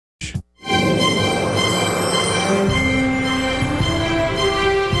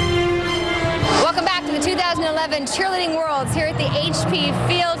2011 Cheerleading Worlds here at the HP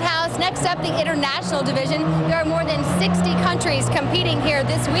Fieldhouse. Next up, the international division. There are more than 60 countries competing here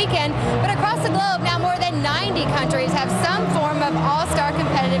this weekend, but across the globe, now more than 90 countries have some form of all-star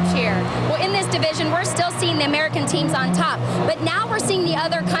competitive cheer. Well, in this division, we're still seeing the American teams on top, but now we're seeing the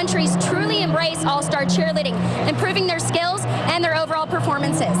other countries truly embrace all-star cheerleading, improving their skills and their overall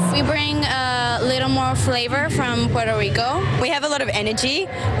performances. We bring a little more flavor from Puerto Rico. We have a lot of energy.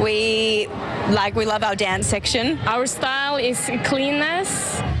 We love our dance section. Our style is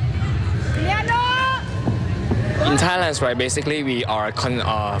cleanness. In Thailand, right, basically we are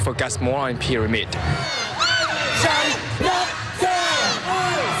focus more on pyramid.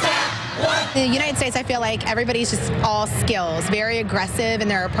 In the United States, I feel like everybody's just all skills, very aggressive in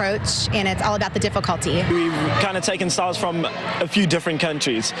their approach, and it's all about the difficulty. We've kind of taken styles from a few different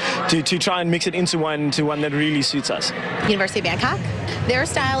countries to try and mix it into one that really suits us. University of Bangkok, their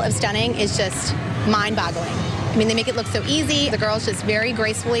style of stunning is just mind-boggling. I mean, they make it look so easy. The girls just very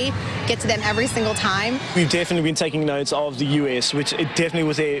gracefully get to them every single time. We've definitely been taking notes of the US, which it definitely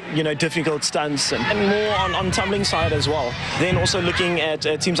was their, difficult stunts and more on tumbling side as well. Then also looking at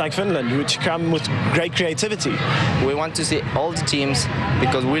teams like Finland, which come with great creativity. We want to see all the teams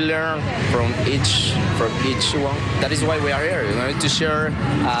because we learn from each one. That is why we are here, to share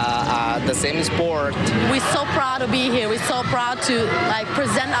the same sport. We're so proud to be here. We're so proud to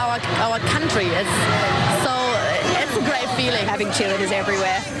present our country. It's a great feeling. Having cheerleaders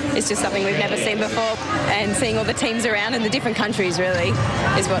everywhere is just something we've never seen before, and seeing all the teams around in the different countries really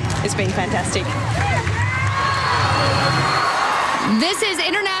is what has been fantastic. This is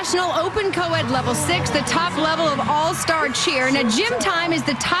International Open Co-ed Level 6, the top level of all-star cheer. Now, Gym Time is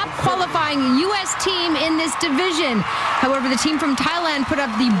the top qualifying U.S. team in this division. However, the team from Thailand put up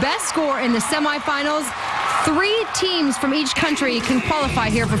the best score in the semifinals. 3 teams from each country can qualify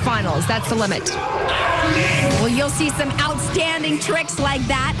here for finals. That's the limit. Well, you'll see some outstanding tricks like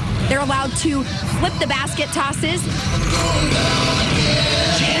that. They're allowed to flip the basket tosses.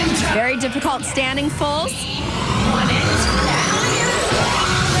 Very difficult standing fulls.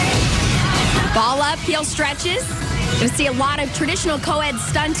 Ball up, heel stretches. You'll see a lot of traditional co-ed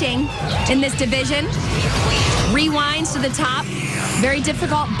stunting in this division. Rewinds to the top. Very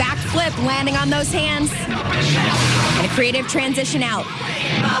difficult back flip, landing on those hands. And a creative transition out.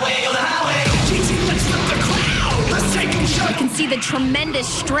 You can see the tremendous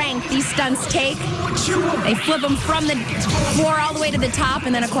strength these stunts take. They flip them from the floor all the way to the top,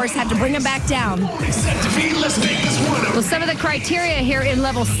 and then, of course, have to bring them back down. Well, some of the criteria here in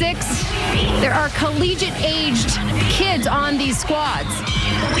Level 6, there are collegiate-aged kids on these squads.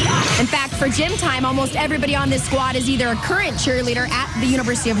 In fact, for Gym Time, almost everybody on this squad is either a current cheerleader at the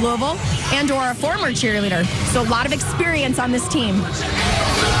University of Louisville and/or a former cheerleader. So a lot of experience on this team.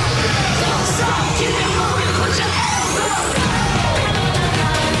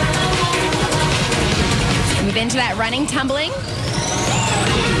 Move into that running, tumbling.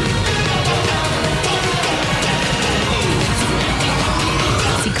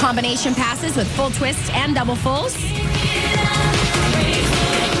 See combination passes with full twists and double fulls.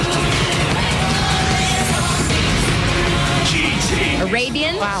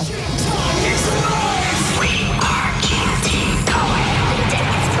 Arabian. Wow.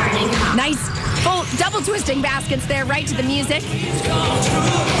 Nice full double twisting baskets there, right to the music.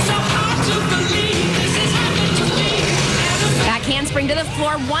 Back handspring to the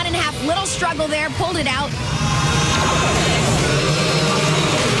floor, 1.5, little struggle there, pulled it out.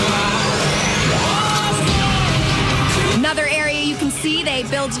 Another area you can see, they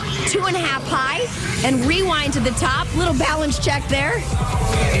build 2.5 high and rewind to the top. Little balance check there.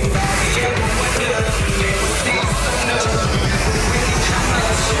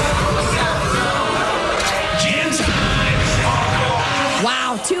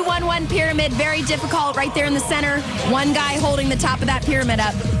 Wow, 2-1-1 pyramid, very difficult right there in the center. One guy holding the top of that pyramid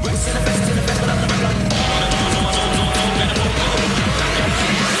up.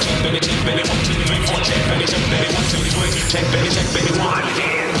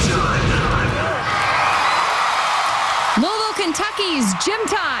 Louisville, Kentucky's Gym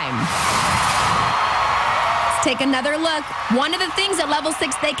Time. Let's take another look. One of the things at Level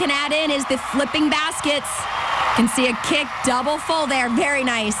 6 they can add in is the flipping baskets. You can see a kick, double full there, very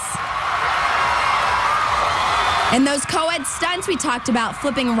nice. And those co-ed stunts we talked about,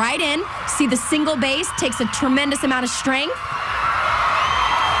 flipping right in. See the single base takes a tremendous amount of strength.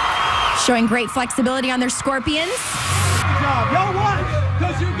 Showing great flexibility on their scorpions. Y'all won,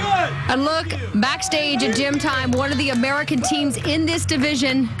 because you're good. A look backstage at Gym Time, one of the American teams in this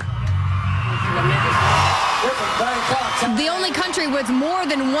division. The only country with more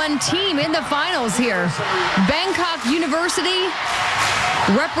than one team in the finals here. Bangkok University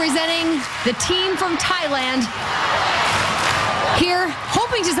representing the team from Thailand. Here,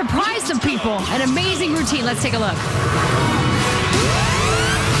 hoping to surprise some people. An amazing routine. Let's take a look.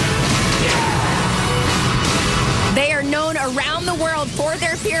 They are known around the world for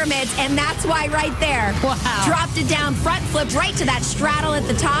their pyramids, and that's why right there. Wow. Dropped it down, front flip right to that straddle at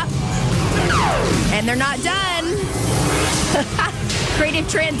the top. And they're not done. Creative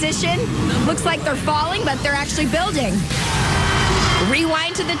transition. Looks like they're falling, but they're actually building.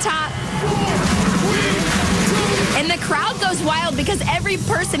 Rewind to the top. And the crowd goes wild because every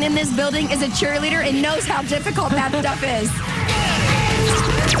person in this building is a cheerleader and knows how difficult that stuff is.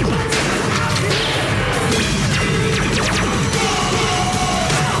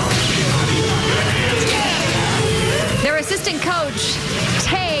 Their assistant coach,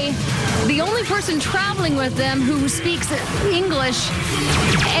 Tay, the only person traveling with them who speaks English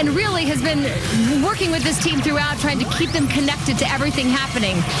and really has been working with this team throughout, trying to keep them connected to everything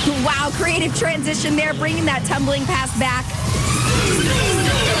happening. Wow, creative transition there, bringing that tumbling pass back.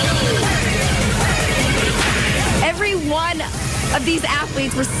 Every one of these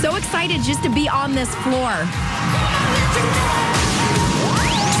athletes were so excited just to be on this floor.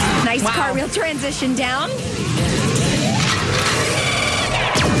 Nice cartwheel transition down.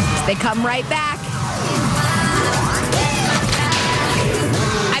 They come right back.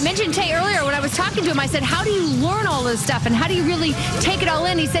 I mentioned Tay earlier when I was talking to him. I said, how do you learn all this stuff and how do you really take it all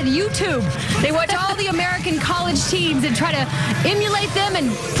in? He said, YouTube. They watch all the American college teams and try to emulate them and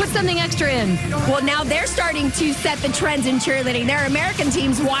put something extra in. Well, now they're starting to set the trends in cheerleading. There are American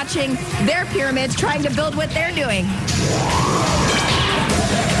teams watching their pyramids, trying to build what they're doing.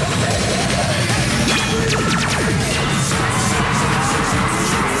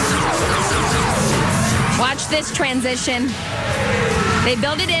 Watch this transition. They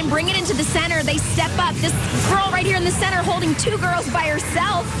build it in, bring it into the center. They step up. This girl right here in the center holding two girls by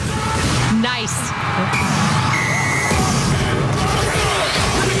herself. Nice.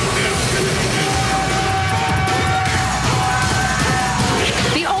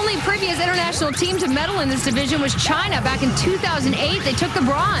 The only previous international team to medal in this division was China. Back in 2008, they took the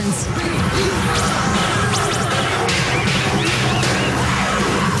bronze.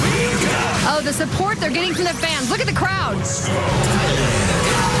 Oh, the support they're getting from the fans. Look at the crowds.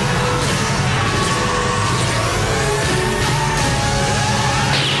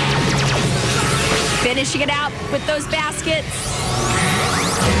 Finishing it out with those baskets.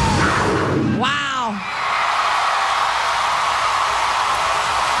 Wow.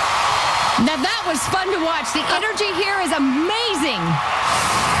 Now that was fun to watch. The energy here is amazing.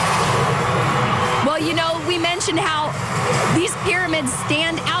 Well, you know, we mentioned how these pyramids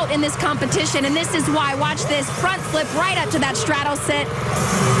stand out in this competition, and this is why. Watch this front flip right up to that straddle sit.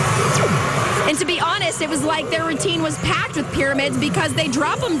 And to be honest, it was like their routine was packed with pyramids because they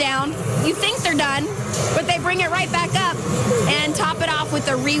drop them down. You think they're done, but they bring it right back up and top it off with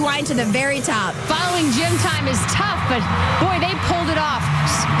a rewind to the very top. Following gym time is tough, but boy, they pulled it off.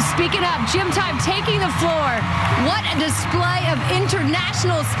 Speaking of, gym time taking the floor. What a display of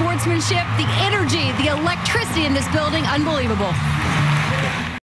international sportsmanship. The energy, the electricity in this building, unbelievable.